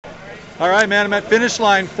All right, man, I'm at finish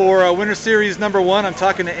line for Winter Series #1. I'm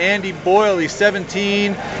talking to Andy Boyle. He's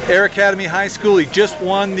 17, Air Academy High School. He just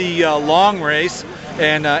won the long race.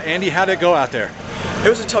 And Andy, how'd it go out there? It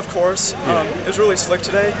was a tough course. It was really slick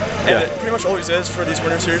today, and it pretty much always is for these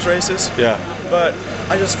Winter Series races. Yeah. But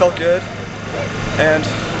I just felt good, and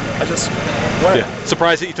I just went. Yeah.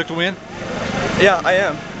 Surprised that you took the win? Yeah, I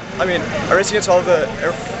am. I mean, I race against all the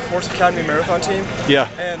Air Force Academy marathon team. Yeah.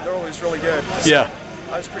 And they're always really good. So yeah.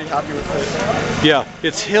 I was pretty happy with it. Yeah,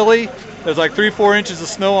 it's hilly. There's like 3-4 inches of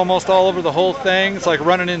snow almost all over the whole thing. It's like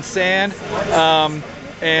running in sand.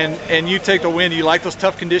 And you take the win. Do you like those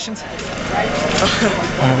tough conditions?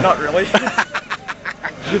 Not really.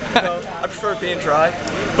 No, I prefer it being dry,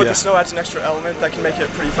 but the snow adds an extra element that can make it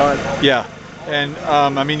pretty fun. Yeah, and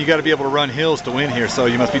I mean, you got to be able to run hills to win here, so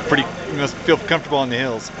you must feel comfortable on the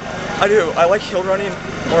hills. I do. I like hill running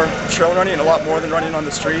or trail running a lot more than running on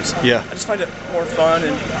the streets. Yeah. I just find it more fun,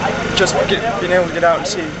 and just being able to get out and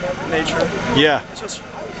see nature. Yeah. It's just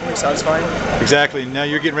really satisfying. Exactly. Now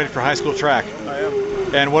you're getting ready for high school track. I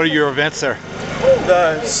am. And what are your events there?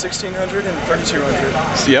 The 1600 and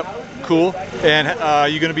 3200. Yep. Cool. And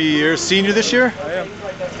you going to be a senior this year? I am.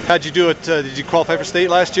 How'd you do it? Did you qualify for state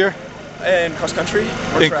last year? In cross country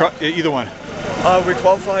or track? Either one. We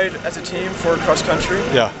qualified as a team for cross country.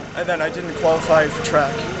 Yeah. And then I didn't qualify for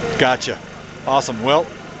track. Gotcha. Awesome. Well,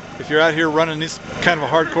 if you're out here running this kind of a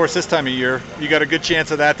hard course this time of year, you got a good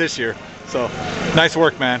chance of that this year. So, nice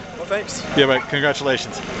work, man. Well, thanks. Yeah, but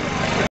congratulations.